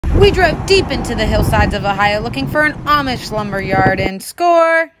We drove deep into the hillsides of Ohio looking for an Amish lumberyard and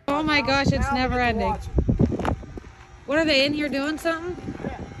score. Oh my gosh, it's never ending. What are they in here doing something?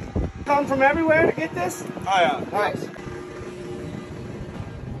 Come from everywhere to get this? Oh yeah. Nice.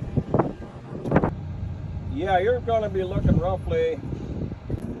 Yeah, you're going to be looking roughly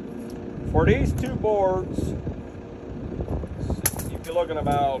for these two boards. You'd be looking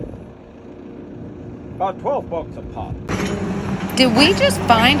about $12 a pop. Did we just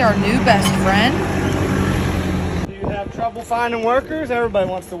find our new best friend? Do you have trouble finding workers? Everybody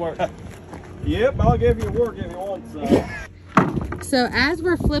wants to work. Yep, I'll give you work if you want some. So as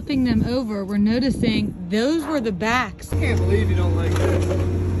we're flipping them over, we're noticing those were the backs. I can't believe you don't like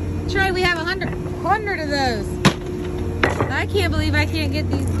this. Troy, we have 100 of those. I can't believe I can't get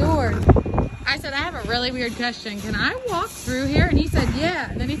these doors. I said, I have a really weird question. Can I walk through here? And he said, yeah.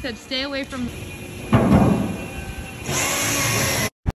 And then he said, stay away from